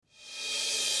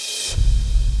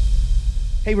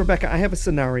Hey, Rebecca, I have a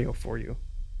scenario for you.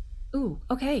 Ooh,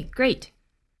 okay, great.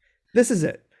 This is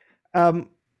it. Um,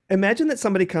 Imagine that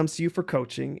somebody comes to you for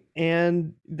coaching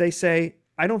and they say,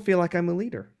 I don't feel like I'm a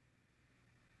leader.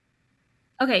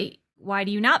 Okay, why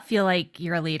do you not feel like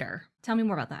you're a leader? Tell me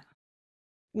more about that.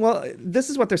 Well, this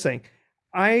is what they're saying.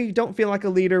 I don't feel like a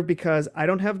leader because I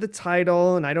don't have the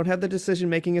title and I don't have the decision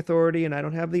making authority and I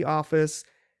don't have the office.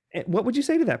 What would you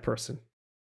say to that person?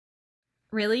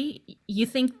 Really? You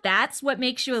think that's what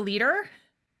makes you a leader?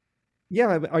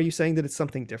 Yeah, are you saying that it's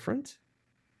something different?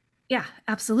 Yeah,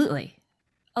 absolutely.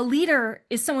 A leader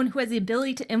is someone who has the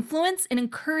ability to influence and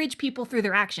encourage people through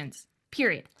their actions.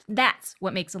 Period. That's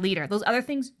what makes a leader. Those other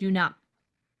things do not.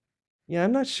 Yeah,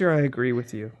 I'm not sure I agree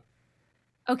with you.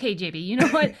 Okay, JB, you know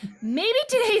what? Maybe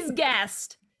today's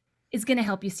guest is going to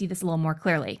help you see this a little more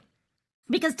clearly.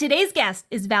 Because today's guest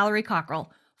is Valerie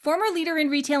Cockrell, former leader in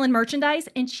retail and merchandise,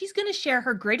 and she's going to share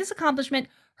her greatest accomplishment,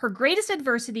 her greatest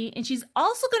adversity, and she's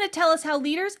also going to tell us how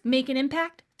leaders make an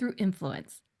impact through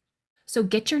influence. So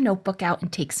get your notebook out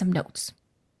and take some notes.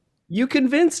 You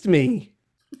convinced me.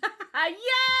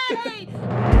 Yay!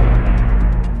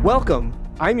 Welcome.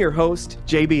 I'm your host,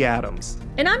 JB Adams.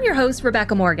 And I'm your host,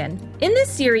 Rebecca Morgan. In this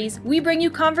series, we bring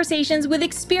you conversations with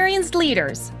experienced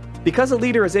leaders. Because a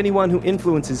leader is anyone who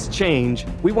influences change,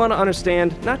 we want to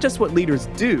understand not just what leaders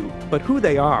do, but who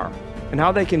they are and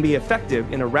how they can be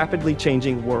effective in a rapidly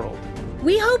changing world.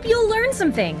 We hope you'll learn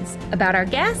some things about our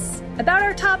guests, about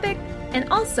our topic, and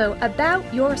also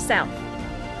about yourself.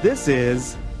 This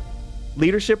is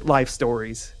Leadership Life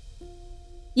Stories.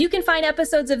 You can find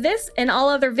episodes of this and all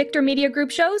other Victor Media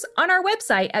Group shows on our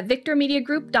website at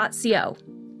victormediagroup.co.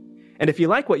 And if you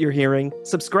like what you're hearing,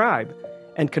 subscribe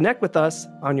and connect with us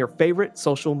on your favorite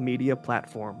social media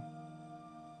platform.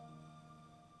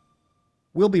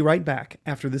 We'll be right back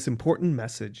after this important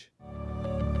message.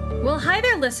 Well, hi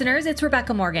there, listeners. It's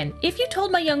Rebecca Morgan. If you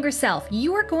told my younger self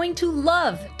you are going to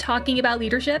love talking about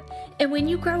leadership, and when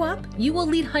you grow up, you will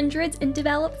lead hundreds and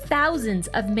develop thousands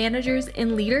of managers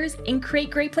and leaders and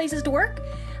create great places to work,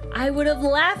 I would have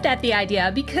laughed at the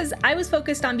idea because I was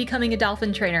focused on becoming a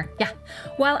dolphin trainer. Yeah,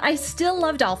 while I still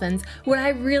love dolphins, what I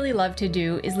really love to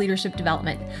do is leadership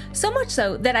development. So much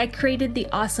so that I created the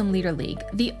Awesome Leader League,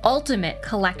 the ultimate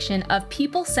collection of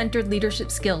people-centered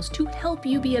leadership skills to help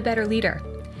you be a better leader.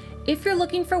 If you're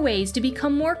looking for ways to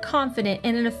become more confident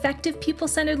and an effective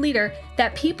people-centered leader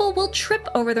that people will trip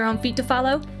over their own feet to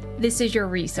follow, this is your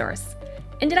resource.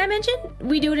 And did I mention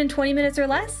we do it in 20 minutes or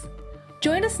less?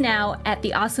 Join us now at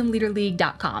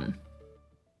theawesomeleaderleague.com.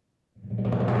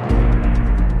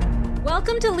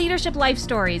 Welcome to Leadership Life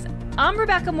Stories. I'm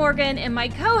Rebecca Morgan and my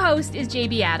co-host is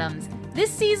JB Adams.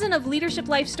 This season of Leadership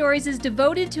Life Stories is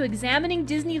devoted to examining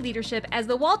Disney leadership as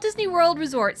the Walt Disney World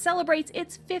Resort celebrates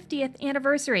its 50th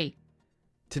anniversary.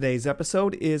 Today's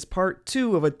episode is part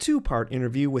 2 of a 2-part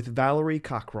interview with Valerie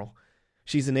Cockrell.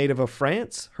 She's a native of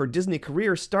France. Her Disney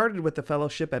career started with the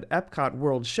fellowship at Epcot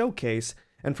World Showcase,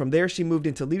 and from there she moved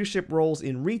into leadership roles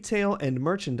in retail and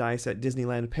merchandise at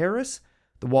Disneyland Paris,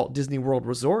 the Walt Disney World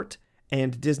Resort,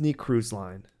 and Disney Cruise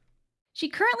Line. She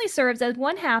currently serves as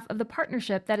one half of the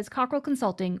partnership that is Cockrell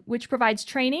Consulting, which provides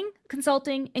training,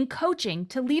 consulting, and coaching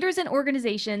to leaders and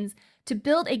organizations to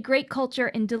build a great culture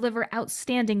and deliver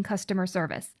outstanding customer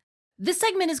service. This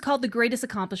segment is called The Greatest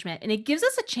Accomplishment, and it gives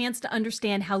us a chance to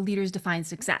understand how leaders define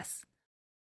success.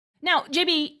 Now,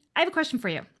 JB, I have a question for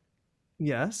you.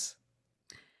 Yes?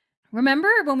 Remember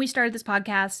when we started this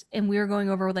podcast and we were going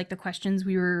over like the questions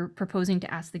we were proposing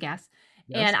to ask the guests?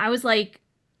 Yes. And I was like,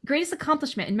 greatest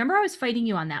accomplishment. And remember I was fighting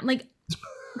you on that. I'm like,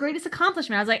 greatest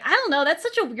accomplishment. I was like, I don't know. That's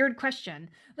such a weird question.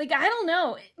 Like, I don't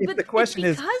know. If the question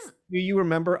is, do you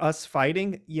remember us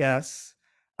fighting? Yes.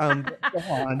 Go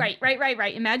on. Right.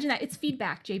 Imagine that. It's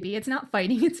feedback, JB. It's not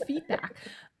fighting. It's feedback.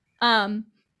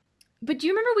 But do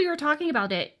you remember we were talking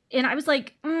about it? And I was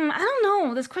like, I don't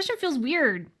know. This question feels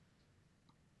weird.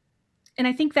 And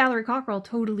I think Valerie Cockrell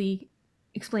totally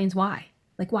explains why.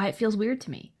 Like why it feels weird to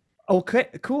me. Okay,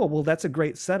 cool. Well, that's a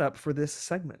great setup for this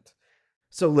segment.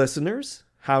 So listeners,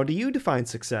 how do you define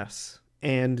success?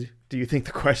 And do you think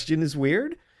the question is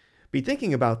weird? Be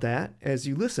thinking about that as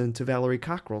you listen to Valerie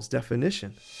Cockrell's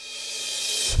definition.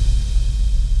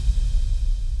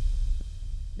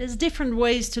 There's different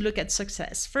ways to look at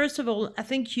success. First of all, I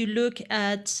think you look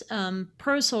at,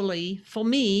 personally, for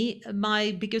me,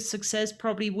 my biggest success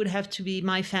probably would have to be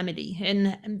my family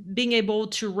and being able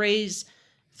to raise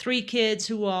 3 kids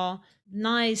who are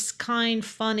nice, kind,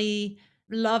 funny,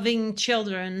 loving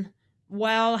children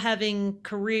while having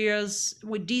careers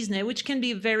with Disney, which can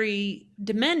be a very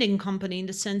demanding company in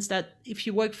the sense that if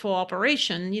you work for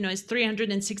operation, it's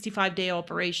 365-day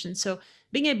operation. So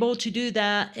being able to do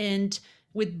that, and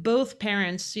with both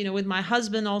parents, with my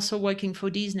husband also working for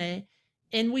Disney,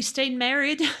 and we stayed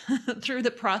married through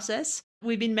the process.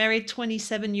 We've been married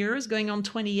 27 years, going on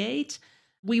 28.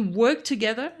 We work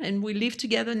together and we live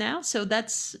together now. So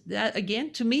that's that.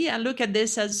 Again, to me, I look at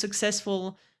this as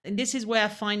successful. And this is where I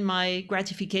find my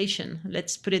gratification.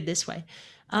 Let's put it this way.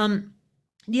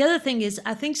 The other thing is,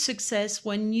 I think success,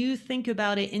 when you think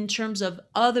about it in terms of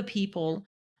other people,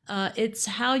 it's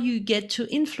how you get to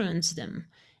influence them.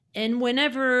 And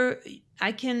whenever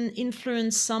I can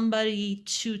influence somebody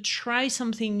to try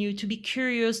something new, to be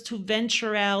curious, to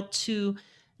venture out, to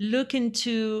look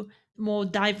into more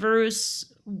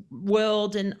diverse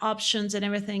world and options and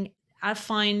everything, I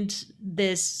find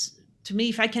this, to me,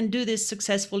 if I can do this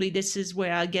successfully, this is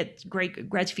where I get great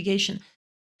gratification.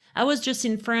 I was just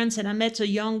in France and I met a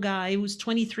young guy who's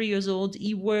 23 years old.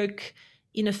 He worked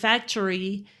in a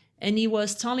factory and he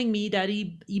was telling me that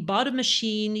he bought a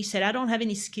machine. He said, I don't have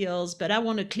any skills, but I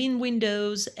want to clean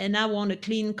windows and I want to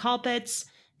clean carpets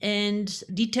and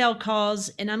detail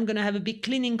cars, and I'm going to have a big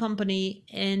cleaning company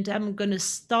and I'm going to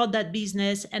start that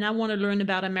business, and I want to learn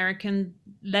about American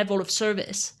level of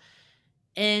service.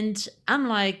 And I'm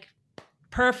like,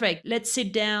 perfect, let's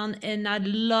sit down. And I'd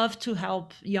love to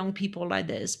help young people like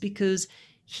this, because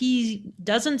he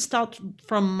doesn't start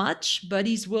from much, but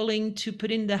he's willing to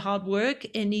put in the hard work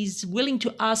and he's willing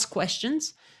to ask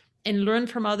questions and learn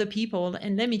from other people.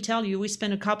 And let me tell you, we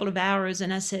spent a couple of hours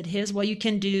and I said, here's what you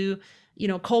can do.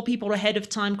 Call people ahead of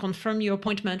time, confirm your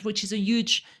appointment, which is a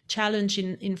huge challenge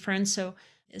in France. So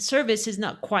service is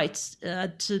not quite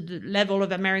to the level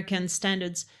of American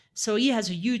standards. So he has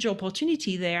a huge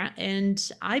opportunity there.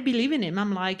 And I believe in him.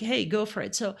 I'm like, hey, go for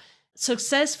it. So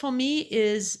success for me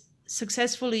is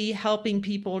successfully helping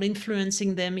people,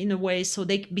 influencing them in a way so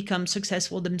they become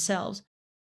successful themselves.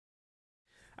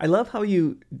 I love how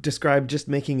you describe just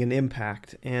making an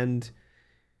impact. And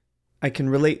I can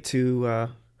relate to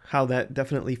how that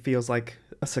definitely feels like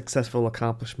a successful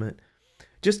accomplishment.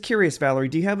 Just curious, Valerie,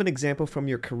 do you have an example from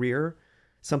your career,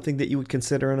 something that you would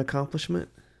consider an accomplishment?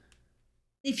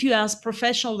 If you ask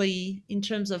professionally in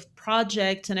terms of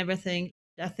projects and everything,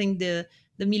 I think the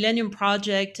Millennium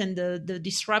Project and the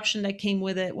disruption that came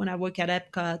with it when I worked at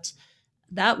Epcot,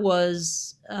 that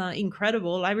was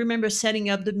incredible. I remember setting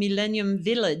up the Millennium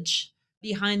Village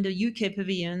behind the UK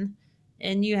pavilion,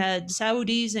 and you had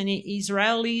Saudis and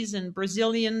Israelis and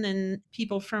Brazilian and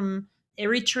people from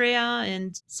Eritrea.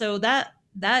 And so that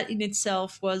in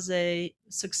itself was a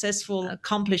successful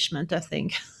accomplishment, I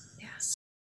think. Yes.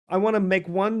 I want to make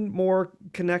one more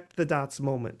connect the dots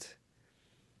moment.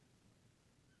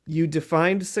 You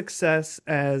defined success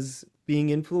as being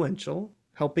influential,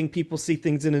 helping people see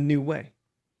things in a new way.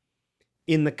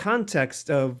 In the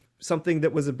context of something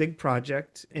that was a big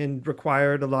project and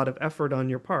required a lot of effort on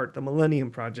your part, the Millennium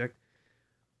Project,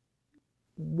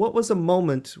 what was a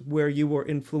moment where you were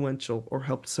influential or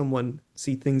helped someone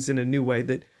see things in a new way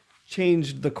that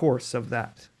changed the course of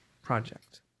that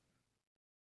project?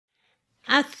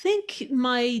 I think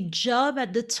my job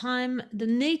at the time, the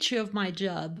nature of my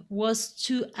job was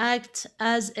to act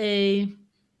as a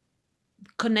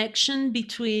connection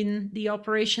between the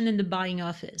operation and the buying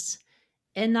office.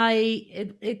 And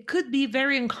it could be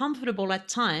very uncomfortable at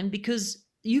times because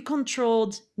you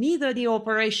controlled neither the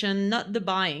operation, not the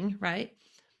buying, right?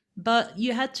 But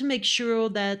you had to make sure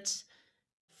that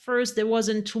first there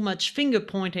wasn't too much finger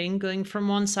pointing going from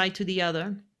one side to the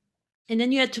other. And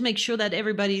then you had to make sure that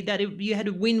you had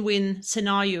a win-win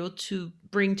scenario to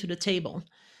bring to the table.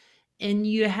 And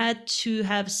you had to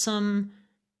have some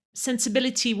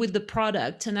sensibility with the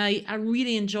product. And I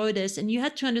really enjoyed this. And you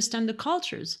had to understand the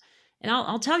cultures. And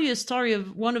I'll tell you a story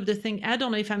of one of the things. I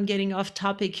don't know if I'm getting off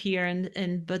topic here,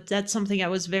 but that's something I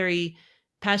was very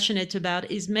passionate about,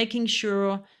 is making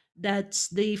sure that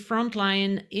the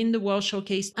frontline in the World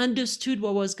Showcase understood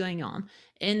what was going on.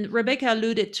 And Rebecca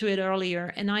alluded to it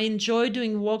earlier. And I enjoy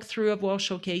doing walkthrough of World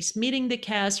Showcase, meeting the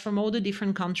cast from all the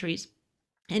different countries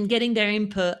and getting their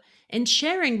input and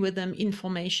sharing with them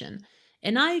information.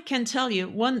 And I can tell you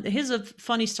here's a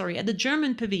funny story. At the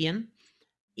German pavilion,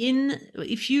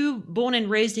 if you born and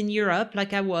raised in Europe,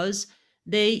 like I was,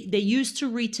 they used to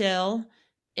retail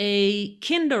a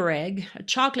Kinder egg, a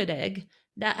chocolate egg,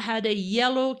 that had a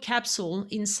yellow capsule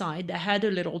inside that had a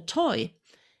little toy.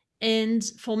 And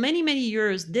for many, many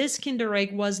years, this Kinder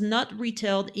egg was not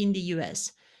retailed in the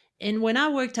US. And when I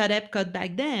worked at Epcot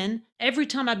back then, every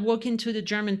time I'd walk into the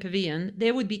German pavilion,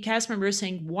 there would be cast members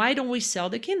saying, why don't we sell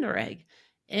the Kinder egg?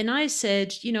 And I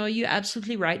said, you're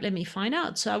absolutely right. Let me find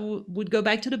out. So I would go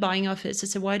back to the buying office. I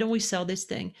said, why don't we sell this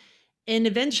thing? And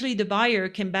eventually the buyer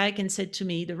came back and said to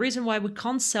me, the reason why we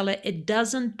can't sell it, it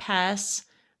doesn't pass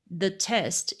the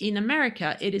test in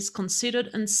America. It is considered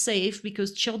unsafe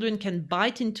because children can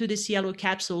bite into this yellow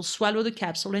capsule, swallow the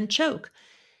capsule, and choke.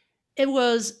 It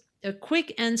was a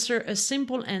quick answer, a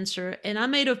simple answer. And I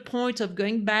made a point of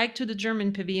going back to the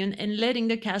German pavilion and letting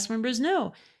the cast members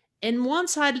know. And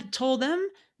once I told them,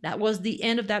 that was the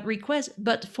end of that request.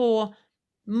 But for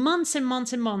months and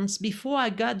months and months before I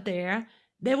got there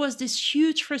was this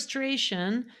huge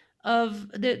frustration of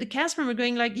the cast member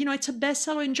going like, it's a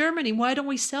bestseller in Germany. Why don't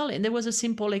we sell it? And there was a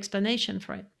simple explanation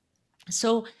for it.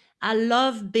 So I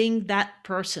love being that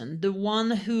person, the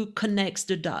one who connects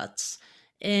the dots.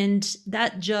 And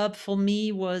that job for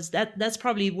me was that's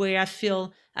probably where I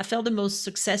felt the most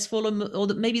successful or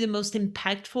maybe the most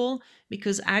impactful,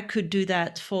 because I could do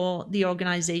that for the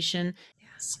organization.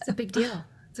 Yes, it's a big deal.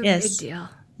 It's a Yes. big deal.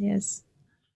 Yes.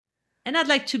 And I'd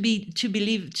like to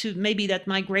believe maybe that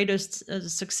my greatest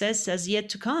success has yet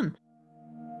to come.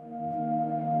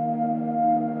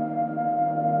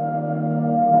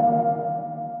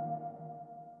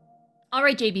 All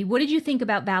right, JB, what did you think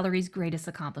about Valerie's greatest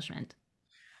accomplishment?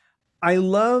 I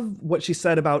love what she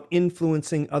said about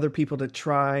influencing other people to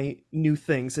try new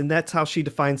things. And that's how she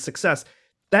defines success.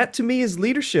 That to me is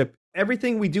leadership.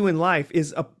 Everything we do in life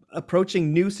is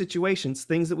approaching new situations,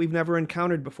 things that we've never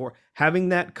encountered before, having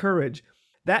that courage.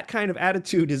 That kind of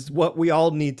attitude is what we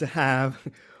all need to have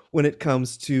when it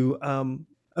comes to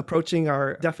approaching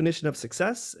our definition of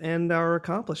success and our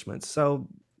accomplishments. So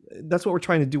that's what we're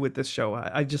trying to do with this show.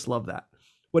 I just love that.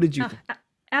 What did you think?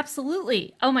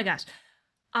 Absolutely. Oh my gosh.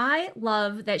 I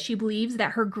love that she believes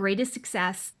that her greatest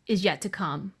success is yet to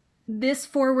come. This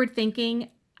forward thinking,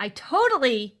 I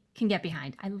totally can get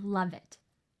behind. I love it.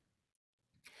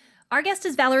 Our guest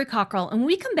is Valerie Cockrell, and when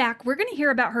we come back, we're going to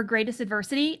hear about her greatest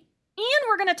adversity, and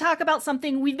we're going to talk about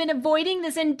something we've been avoiding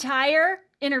this entire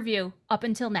interview up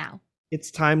until now.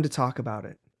 It's time to talk about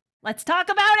it. Let's talk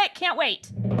about it. Can't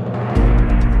wait.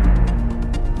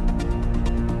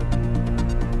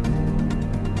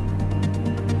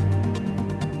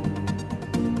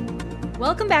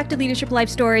 Welcome back to Leadership Life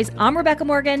Stories. I'm Rebecca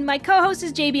Morgan. My co-host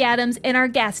is JB Adams, and our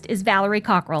guest is Valerie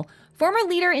Cockrell, former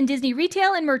leader in Disney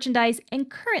retail and merchandise and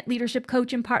current leadership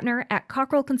coach and partner at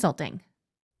Cockrell Consulting.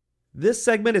 This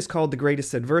segment is called The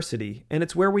Greatest Adversity, and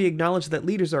it's where we acknowledge that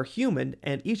leaders are human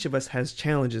and each of us has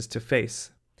challenges to face.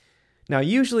 Now,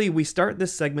 usually we start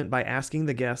this segment by asking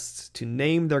the guests to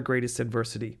name their greatest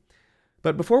adversity.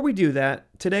 But before we do that,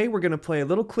 today we're going to play a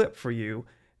little clip for you.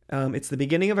 It's the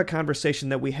beginning of a conversation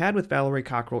that we had with Valerie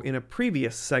Cockrell in a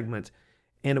previous segment,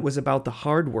 and it was about the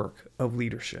hard work of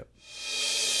leadership.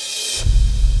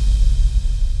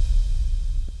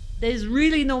 There's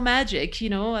really no magic,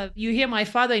 You hear my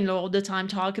father-in-law all the time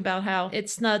talk about how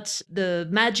it's not the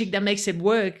magic that makes it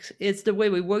work, it's the way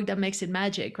we work that makes it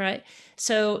magic, right?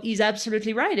 So he's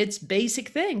absolutely right. It's basic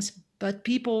things, but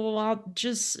people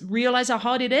just realize how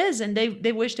hard it is, and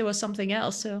they wish there was something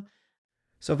else.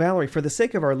 So Valerie, for the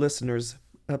sake of our listeners,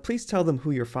 please tell them who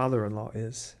your father-in-law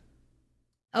is.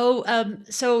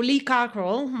 So Lee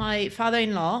Cockrell, my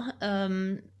father-in-law,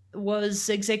 was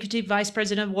executive vice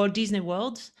president of Walt Disney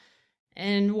World.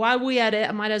 And while we had it,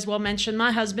 I might as well mention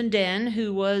my husband, Dan,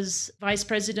 who was vice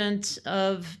president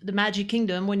of the Magic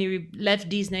Kingdom when he left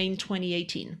Disney in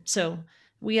 2018. So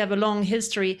we have a long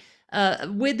history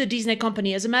with the Disney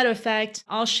company. As a matter of fact,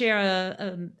 I'll share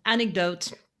an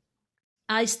anecdote.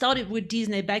 I started with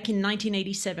Disney back in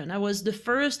 1987. I was the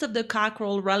first of the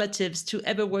Cockrell relatives to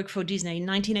ever work for Disney in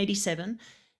 1987.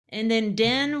 And then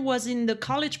Dan was in the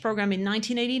college program in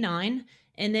 1989.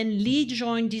 And then Lee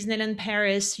joined Disneyland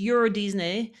Paris, Euro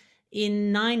Disney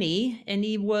in 90. And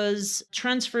he was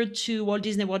transferred to Walt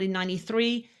Disney World in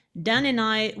 93. Dan and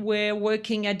I were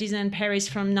working at Disneyland Paris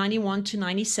from 91 to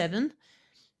 97.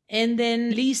 And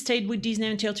then Lee stayed with Disney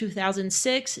until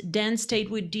 2006. Dan stayed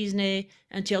with Disney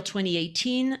until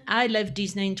 2018. I left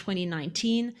Disney in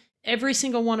 2019. Every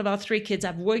single one of our three kids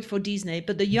have worked for Disney,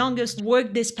 but the youngest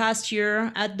worked this past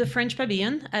year at the French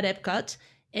Pavilion at Epcot,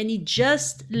 and he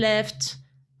just left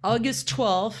August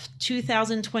 12th,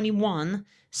 2021.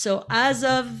 So as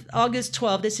of August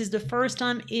 12th, this is the first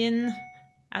time in,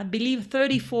 I believe,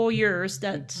 34 years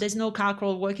that there's no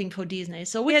Cockrell working for Disney.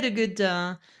 So we had a good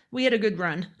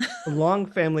run. A long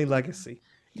family legacy.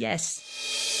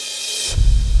 Yes.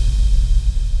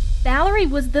 Valerie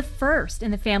was the first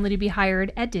in the family to be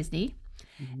hired at Disney.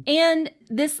 Mm-hmm. And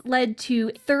this led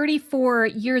to 34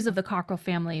 years of the Cockrell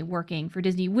family working for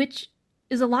Disney, which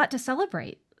is a lot to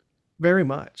celebrate. Very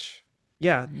much.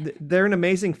 Yeah, they're an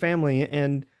amazing family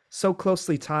and so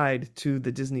closely tied to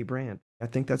the Disney brand. I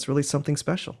think that's really something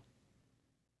special.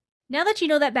 Now that you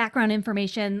know that background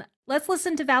information, let's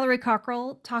listen to Valerie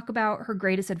Cockrell talk about her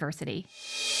greatest adversity.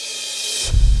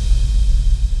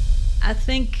 I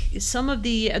think some of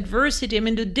the adversity, I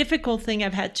mean, the difficult thing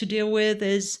I've had to deal with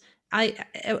is I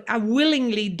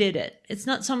willingly did it. It's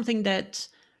not something that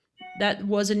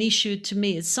was an issue to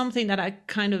me. It's something that I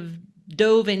kind of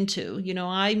dove into. You know,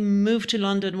 I moved to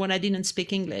London when I didn't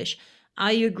speak English.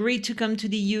 I agreed to come to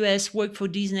the US, work for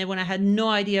Disney when I had no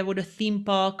idea what a theme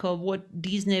park or what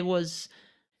Disney was.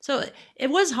 So it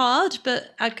was hard,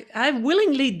 but I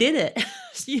willingly did it.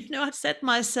 You know, I set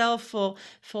myself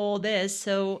for this.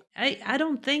 So I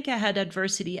don't think I had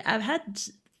adversity. I've had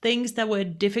things that were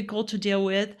difficult to deal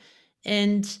with.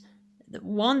 And the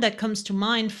one that comes to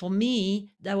mind for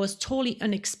me that was totally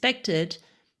unexpected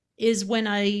is when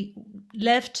I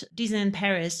left Disneyland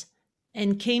Paris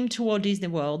and came to Walt Disney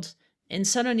World. And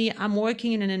suddenly I'm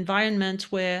working in an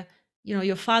environment where, you know,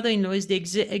 your father-in-law is the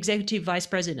executive vice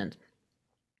president.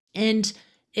 And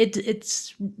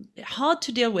it's hard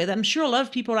to deal with. I'm sure a lot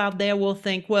of people out there will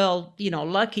think, well, you know,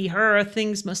 lucky her,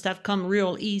 things must have come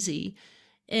real easy.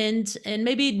 And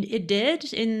maybe it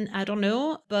did, and I don't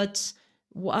know. But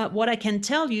what I can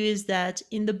tell you is that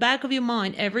in the back of your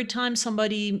mind, every time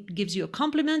somebody gives you a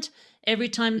compliment, every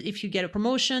time if you get a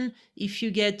promotion, if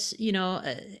you get, you know,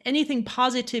 anything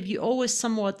positive, you always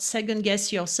somewhat second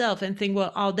guess yourself and think,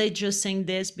 well, are they just saying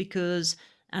this because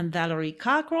I'm Valerie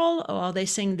Cockrell, or are they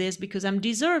saying this because I'm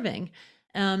deserving?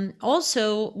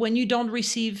 Also, when you don't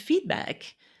receive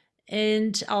feedback,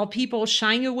 and are people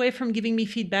shying away from giving me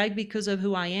feedback because of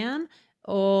who I am?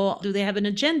 Or do they have an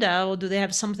agenda, or do they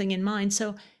have something in mind?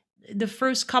 So the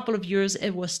first couple of years,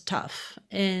 it was tough.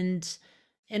 And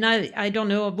I don't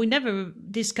know, we never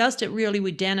discussed it really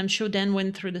with Dan. I'm sure Dan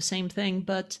went through the same thing,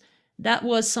 but that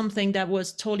was something that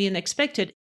was totally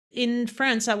unexpected. In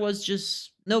France, I was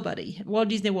just nobody. Walt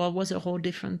Disney World was a whole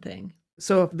different thing.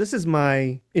 So this is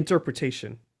my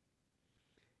interpretation.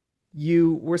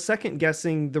 You were second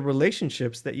guessing the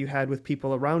relationships that you had with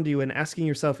people around you and asking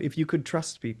yourself if you could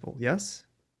trust people, yes?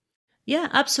 Yeah,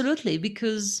 absolutely.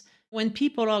 Because when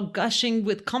people are gushing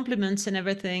with compliments and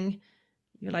everything,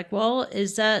 you're like, well,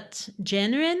 is that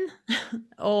genuine?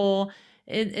 Or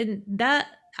and that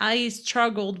I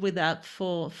struggled with that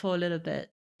for a little bit.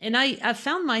 And I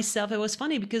found myself, it was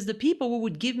funny because the people who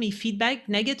would give me feedback,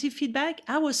 negative feedback,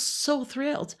 I was so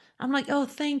thrilled. I'm like, oh,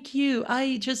 thank you.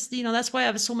 I just, you know, that's why I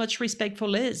have so much respect for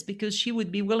Liz, because she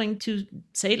would be willing to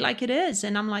say it like it is.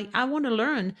 And I'm like, I want to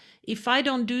learn. If I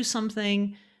don't do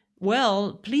something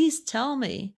well, please tell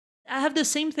me. I have the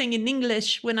same thing in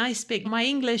English when I speak. My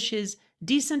English is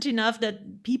decent enough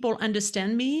that people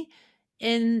understand me.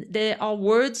 And there are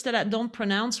words that I don't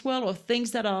pronounce well, or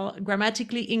things that are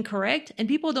grammatically incorrect, and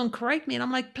people don't correct me. And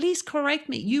I'm like, please correct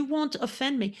me. You won't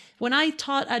offend me. When I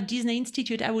taught at Disney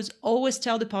Institute, I would always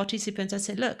tell the participants, I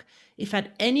said, look, if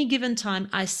at any given time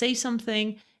I say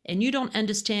something and you don't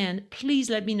understand, please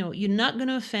let me know. You're not going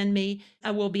to offend me.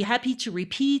 I will be happy to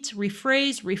repeat,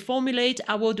 rephrase, reformulate.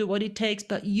 I will do what it takes,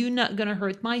 but you're not going to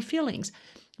hurt my feelings.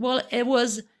 Well, it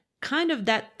was kind of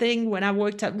that thing when I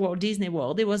worked at Walt Disney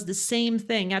World. It was the same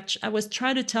thing. I was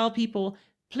trying to tell people,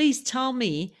 please tell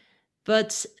me,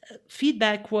 but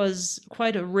feedback was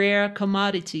quite a rare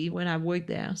commodity when I worked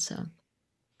there. So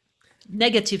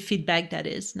negative feedback, that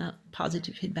is, not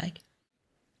positive feedback.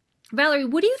 Valerie,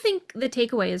 what do you think the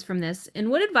takeaway is from this?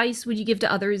 And what advice would you give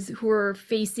to others who are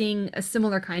facing a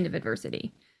similar kind of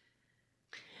adversity?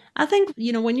 I think,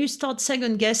 you know, when you start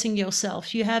second guessing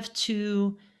yourself, you have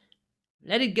to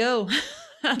let it go.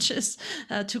 Just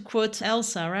to quote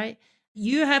Elsa, right?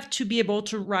 You have to be able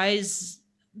to rise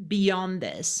beyond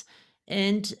this.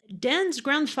 And Dan's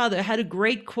grandfather had a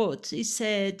great quote. He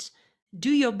said, do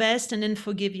your best and then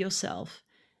forgive yourself.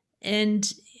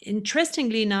 And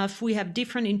interestingly enough, we have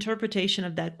different interpretation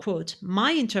of that quote.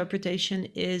 My interpretation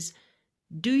is,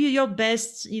 do your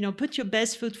best, you know, put your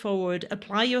best foot forward,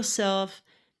 apply yourself,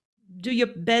 do your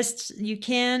best you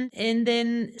can. And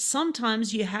then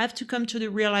sometimes you have to come to the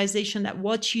realization that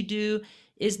what you do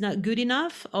is not good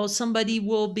enough, or somebody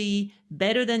will be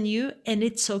better than you, and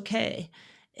it's okay.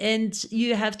 And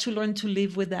you have to learn to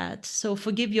live with that. So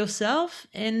forgive yourself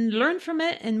and learn from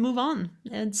it and move on.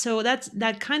 And so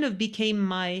that kind of became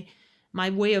my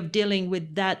way of dealing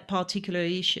with that particular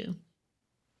issue.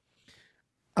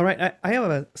 All right, I have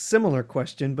a similar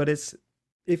question, but it's,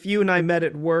 if you and I met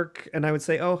at work and I would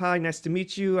say, oh, hi, nice to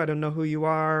meet you. I don't know who you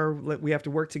are. We have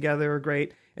to work together.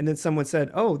 Great. And then someone said,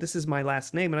 oh, this is my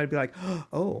last name. And I'd be like,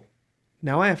 oh,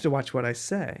 now I have to watch what I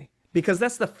say, because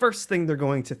that's the first thing they're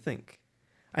going to think.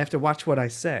 I have to watch what I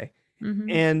say. Mm-hmm.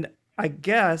 And I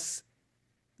guess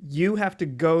you have to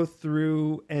go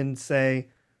through and say,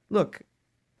 look,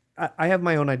 I have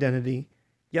my own identity.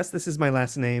 Yes, this is my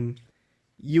last name.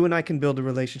 You and I can build a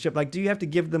relationship. Like, do you have to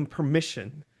give them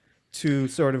permission to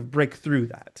sort of break through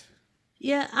that?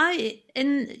 Yeah,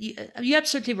 you're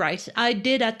absolutely right. I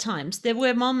did at times. There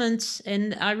were moments,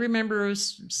 and I remember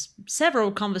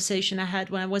several conversations I had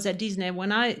when I was at Disney,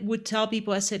 when I would tell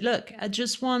people, I said, look, I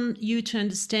just want you to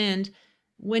understand,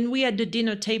 when we at the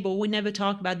dinner table, we never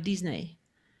talk about Disney.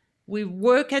 We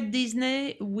work at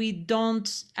Disney. We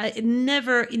don't, I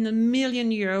never in a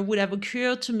million years would have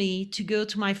occurred to me to go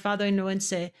to my father-in-law and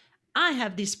say, I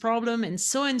have this problem and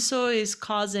so is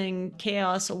causing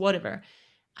chaos or whatever.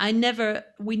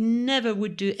 We never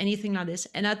would do anything like this.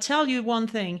 And I tell you one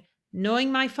thing,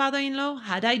 knowing my father-in-law,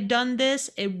 had I done this,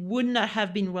 it would not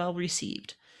have been well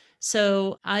received.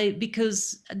 So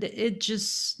because it's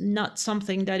just not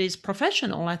something that is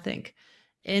professional, I think.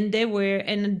 And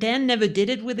Dan never did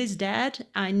it with his dad.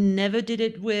 I never did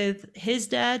it with his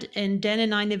dad. And Dan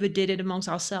and I never did it amongst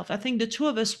ourselves. I think the two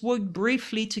of us worked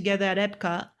briefly together at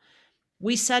Epcot.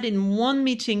 We sat in one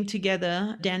meeting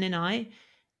together, Dan and I.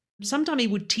 Sometimes he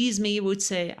would tease me. He would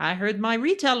say, I heard my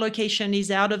retail location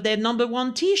is out of their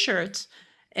 #1 t-shirt.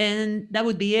 And that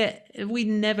would be it. We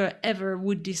never, ever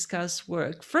would discuss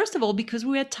work. First of all, because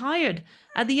we were tired.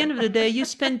 At the end of the day, you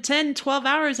spend 10, 12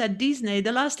 hours at Disney.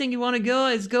 The last thing you want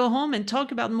to go home and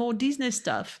talk about more Disney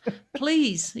stuff.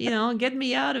 Please, get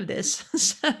me out of this.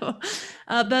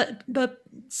 But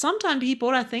sometimes people,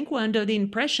 I think, were under the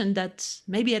impression that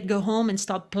maybe I'd go home and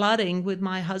start plotting with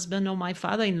my husband or my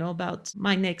father-in-law about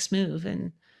my next move.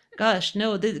 And gosh,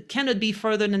 no, that cannot be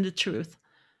further than the truth.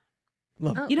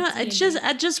 I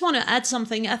just want to add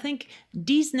something. I think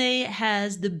Disney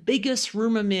has the biggest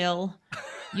rumor mill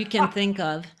you can think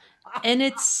of. And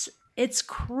it's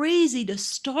crazy, the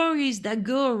stories that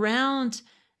go around.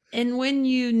 And when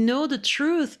you know the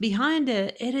truth behind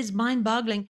it, it is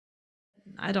mind-boggling.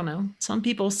 I don't know. Some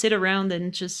people sit around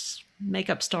and just make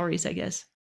up stories, I guess.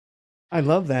 I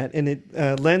love that. And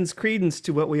it lends credence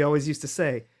to what we always used to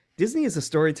say. Disney is a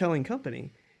storytelling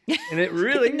company. And it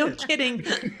really no is. Kidding.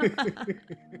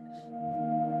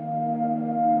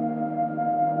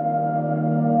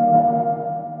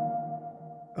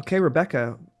 Okay,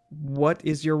 Rebecca, what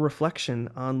is your reflection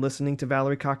on listening to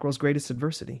Valerie Cockrell's Greatest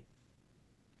Adversity?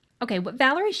 Okay, what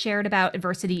Valerie shared about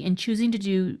adversity and choosing to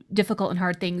do difficult and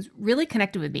hard things really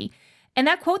connected with me. And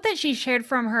that quote that she shared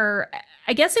from her,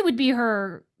 I guess it would be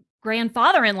her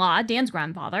grandfather-in-law, Dan's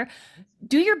grandfather,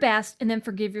 do your best and then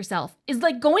forgive yourself, is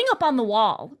like going up on the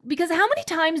wall. Because how many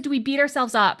times do we beat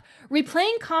ourselves up,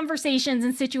 replaying conversations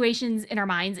and situations in our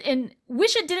minds and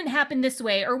wish it didn't happen this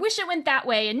way or wish it went that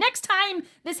way. And next time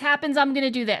this happens, I'm going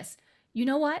to do this. You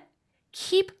know what?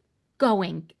 Keep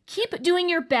going. Keep doing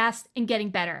your best and getting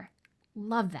better.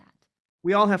 Love that.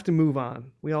 We all have to move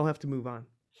on.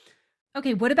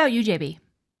 Okay, what about you, JB?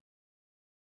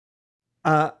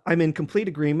 I'm in complete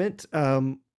agreement.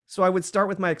 So I would start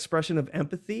with my expression of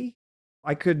empathy.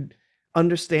 I could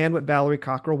understand what Valerie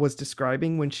Cockrell was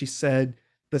describing when she said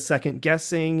the second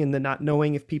guessing and the not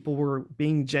knowing if people were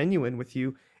being genuine with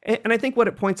you. And I think what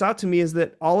it points out to me is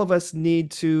that all of us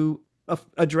need to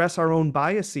address our own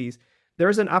biases.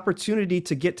 There's an opportunity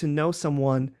to get to know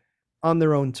someone on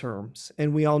their own terms,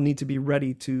 and we all need to be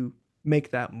ready to make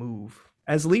that move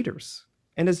as leaders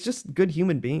and as just good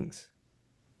human beings.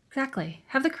 Exactly.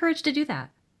 Have the courage to do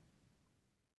that.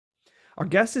 Our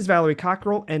guest is Valerie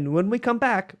Cockrell, and when we come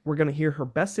back, we're going to hear her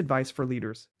best advice for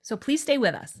leaders. So please stay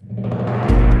with us.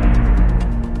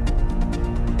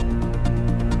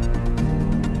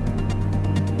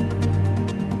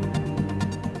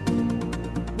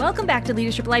 Welcome back to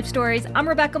Leadership Life Stories. I'm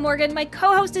Rebecca Morgan. My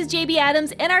co-host is JB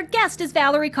Adams, and our guest is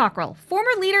Valerie Cockrell, former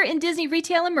leader in Disney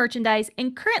retail and merchandise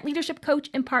and current leadership coach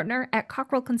and partner at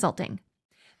Cockrell Consulting.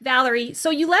 Valerie, so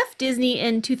you left Disney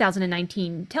in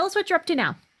 2019. Tell us what you're up to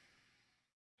now.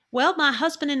 Well, my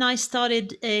husband and I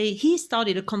started a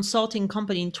consulting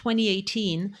company in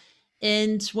 2018.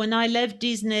 And when I left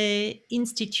Disney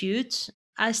Institute,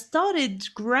 I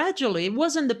started gradually, it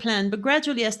wasn't the plan, but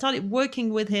gradually I started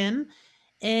working with him.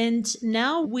 And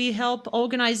now we help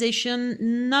organizations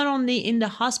not only in the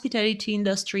hospitality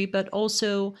industry, but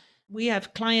also we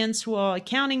have clients who are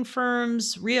accounting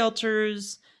firms,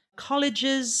 realtors,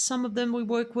 colleges, some of them we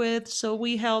work with. So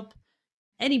we help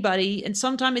anybody. And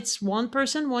sometimes it's one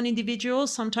person, one individual.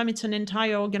 Sometimes it's an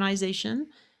entire organization.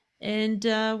 And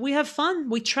we have fun.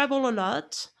 We travel a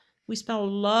lot. We spend a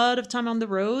lot of time on the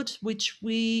road, which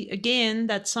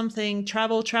that's something,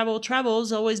 travel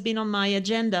has always been on my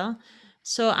agenda.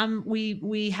 So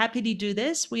we happily do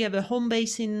this. We have a home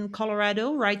base in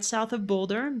Colorado, right south of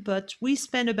Boulder, but we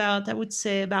spend about, I would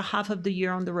say, about half of the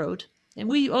year on the road. And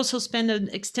we also spend an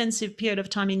extensive period of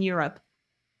time in Europe.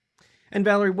 And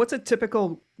Valerie, what's a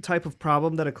typical type of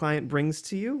problem that a client brings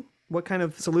to you? What kind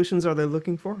of solutions are they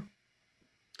looking for?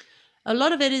 A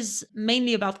lot of it is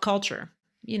mainly about culture.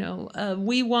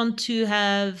 We want to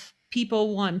have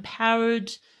people who are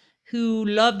empowered, who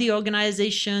love the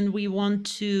organization. We want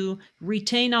to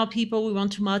retain our people. We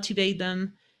want to motivate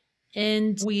them.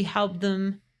 And we help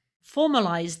them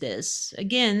formalize this.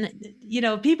 Again,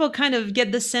 people kind of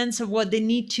get the sense of what they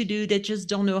need to do. They just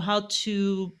don't know how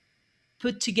to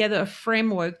put together a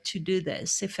framework to do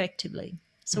this effectively.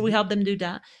 So we help them do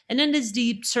that. And then there's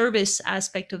the service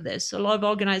aspect of this. A lot of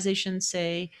organizations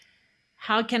say,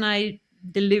 how can I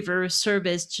deliver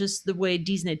service just the way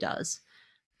Disney does?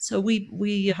 So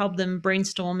we help them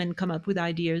brainstorm and come up with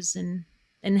ideas and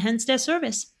enhance their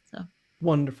service. So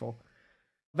wonderful.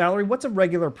 Valerie, what's a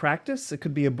regular practice? It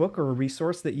could be a book or a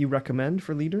resource that you recommend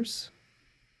for leaders.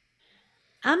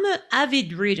 I'm an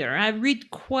avid reader. I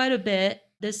read quite a bit.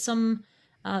 There's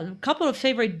a couple of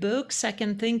favorite books I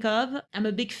can think of. I'm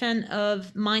a big fan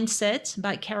of Mindset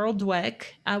by Carol Dweck.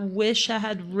 I wish I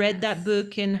had read that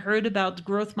book and heard about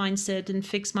growth mindset and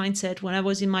fixed mindset when I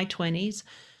was in my 20s.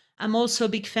 I'm also a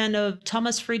big fan of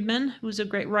Thomas Friedman, who's a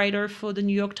great writer for the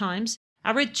New York Times.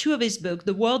 I read 2 of his books,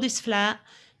 The World is Flat,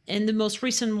 and the most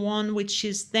recent one, which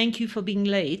is Thank You for Being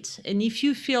Late. And if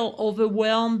you feel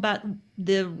overwhelmed by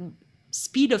the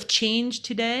speed of change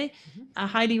today, I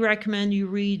highly recommend you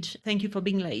read Thank You for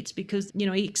Being Late, because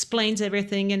he explains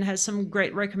everything and has some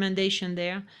great recommendation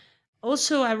there.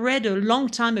 Also, I read a long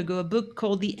time ago a book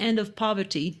called The End of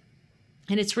Poverty,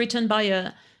 and it's written by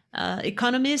a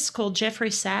economist called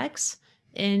Jeffrey Sachs.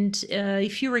 And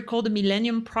if you recall the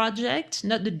Millennium Project,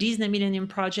 not the Disney Millennium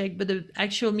Project, but the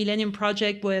actual Millennium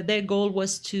Project, where their goal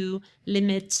was to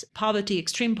limit poverty,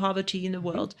 extreme poverty in the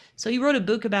world. So he wrote a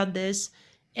book about this.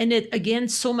 And it, again,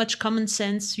 so much common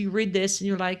sense. You read this and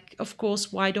you're like, of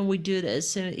course, why don't we do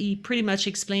this? And he pretty much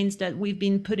explains that we've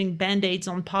been putting Band-Aids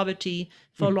on poverty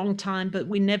for a long time, but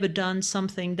we never done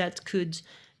something that could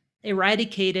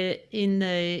eradicate it in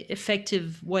an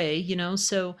effective way,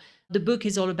 So the book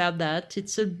is all about that.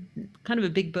 It's a kind of a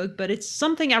big book, but it's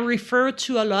something I refer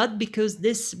to a lot because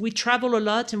we travel a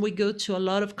lot and we go to a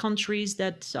lot of countries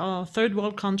that are third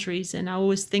world countries. And I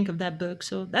always think of that book.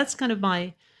 So that's kind of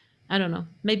I don't know,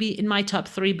 maybe in my top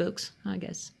 3 books, I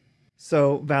guess.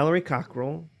 So, Valerie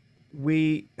Cockrell,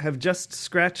 we have just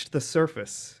scratched the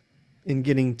surface in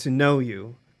getting to know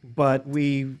you, but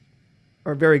we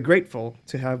are very grateful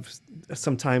to have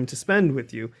some time to spend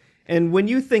with you. And when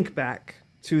you think back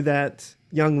to that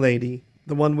young lady,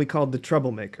 the one we called the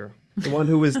troublemaker, the one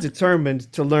who was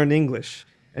determined to learn English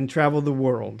and travel the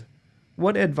world,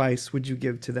 what advice would you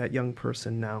give to that young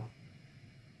person now?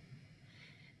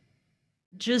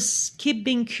 Just keep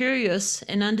being curious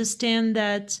and understand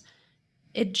that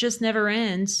it just never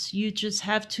ends. You just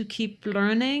have to keep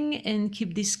learning and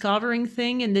keep discovering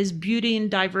things. And there's beauty in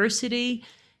diversity,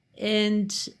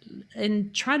 and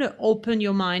try to open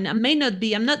your mind. I'm not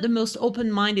the most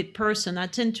open-minded person. I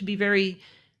tend to be very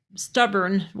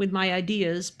stubborn with my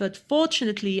ideas, but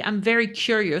fortunately I'm very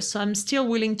curious. So I'm still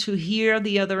willing to hear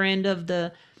the other end of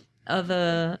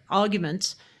a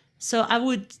argument. So I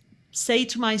would say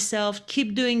to myself,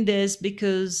 keep doing this,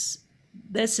 because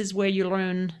this is where you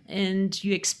learn and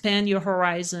you expand your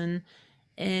horizon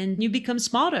and you become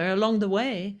smarter along the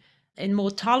way and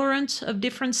more tolerant of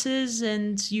differences.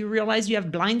 And you realize you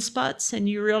have blind spots and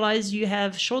you realize you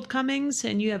have shortcomings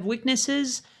and you have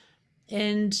weaknesses,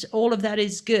 and all of that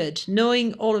is good.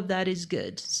 Knowing all of that is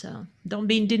good. So don't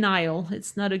be in denial.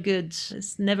 It's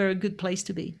never a good place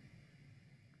to be.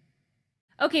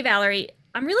 Okay, Valerie,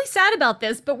 I'm really sad about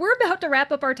this, but we're about to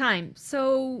wrap up our time.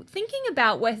 So, thinking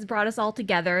about what has brought us all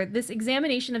together, this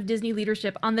examination of Disney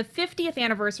leadership on the 50th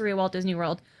anniversary of Walt Disney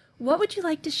World, what would you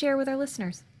like to share with our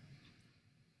listeners?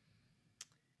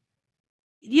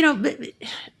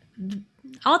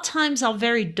 Our times are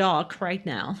very dark right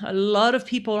now. A lot of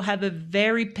people have a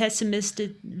very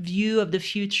pessimistic view of the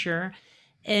future,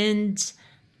 and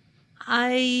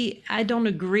I don't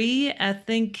agree. I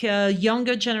think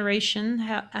younger generation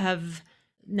have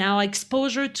now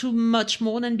exposure to much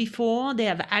more than before. They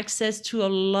have access to a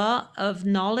lot of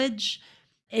knowledge.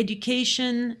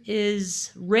 Education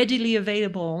is readily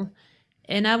available.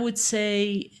 And I would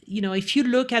say, if you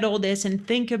look at all this and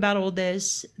think about all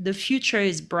this, the future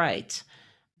is bright.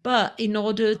 But in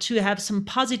order to have some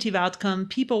positive outcome,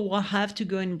 people will have to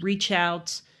go and reach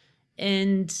out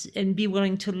and be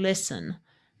willing to listen.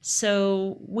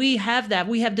 So we have that.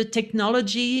 We have the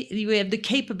technology, we have the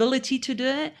capability to do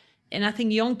it. And I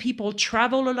think young people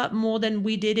travel a lot more than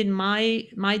we did in my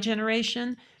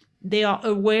generation. They are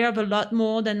aware of a lot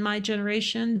more than my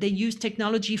generation. They use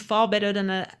technology far better than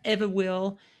I ever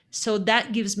will. So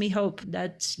that gives me hope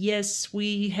that, yes,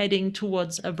 we're heading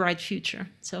towards a bright future.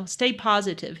 So stay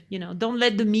positive. Don't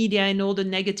let the media and all the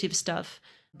negative stuff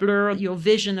blur your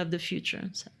vision of the future.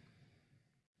 So.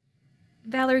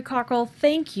 Valerie Cockrell,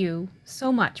 thank you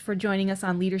so much for joining us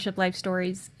on Leadership Life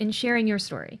Stories and sharing your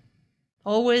story.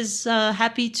 Always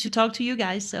happy to talk to you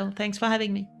guys. So thanks for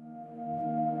having me.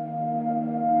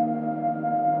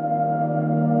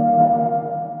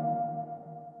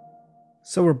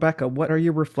 So, Rebecca, what are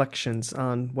your reflections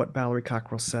on what Valerie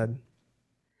Cockrell said?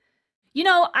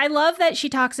 I love that she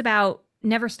talks about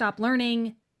never stop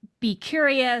learning, be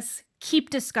curious, keep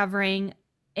discovering.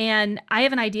 And I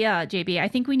have an idea, JB. I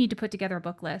think we need to put together a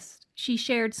book list. She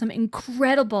shared some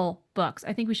incredible books.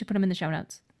 I think we should put them in the show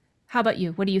notes. How about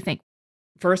you? What do you think?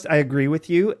 First, I agree with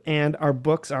you, and our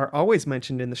books are always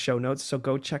mentioned in the show notes, so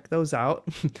go check those out.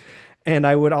 And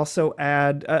I would also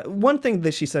add one thing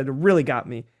that she said really got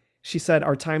me. She said,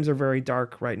 our times are very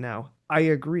dark right now. I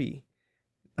agree.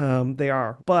 They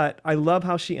are. But I love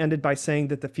how she ended by saying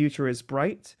that the future is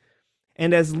bright.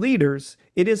 And as leaders,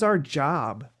 it is our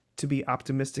job to be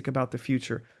optimistic about the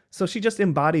future. So she just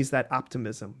embodies that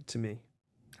optimism to me.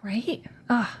 Right?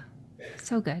 Oh,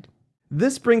 so good.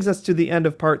 This brings us to the end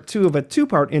of part 2 of a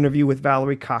 2-part interview with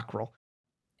Valerie Cockrell.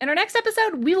 In our next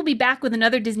episode, we will be back with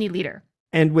another Disney leader.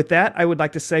 And with that, I would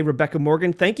like to say, Rebecca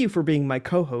Morgan, thank you for being my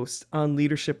co-host on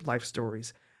Leadership Life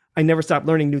Stories. I never stop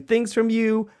learning new things from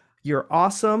you. You're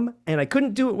awesome, and I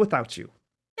couldn't do it without you.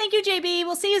 Thank you, JB.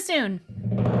 We'll see you soon.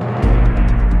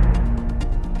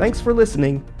 Thanks for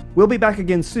listening. We'll be back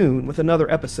again soon with another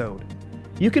episode.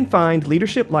 You can find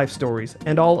Leadership Life Stories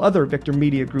and all other Victor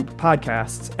Media Group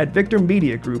podcasts at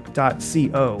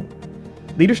victormediagroup.co.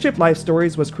 Leadership Life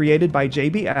Stories was created by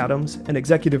J.B. Adams and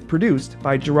executive produced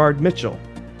by Gerard Mitchell.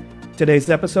 Today's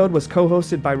episode was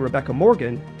co-hosted by Rebecca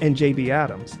Morgan and J.B.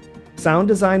 Adams. Sound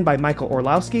design by Michael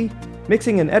Orlowski,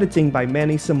 mixing and editing by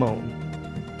Manny Simone.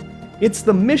 It's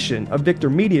the mission of Victor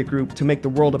Media Group to make the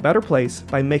world a better place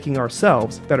by making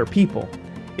ourselves better people.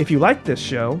 If you like this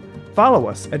show, follow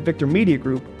us at Victor Media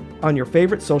Group on your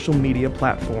favorite social media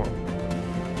platform.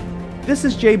 This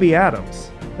is J.B. Adams.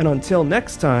 And until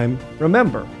next time,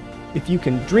 remember, if you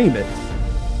can dream it,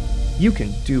 you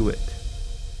can do it.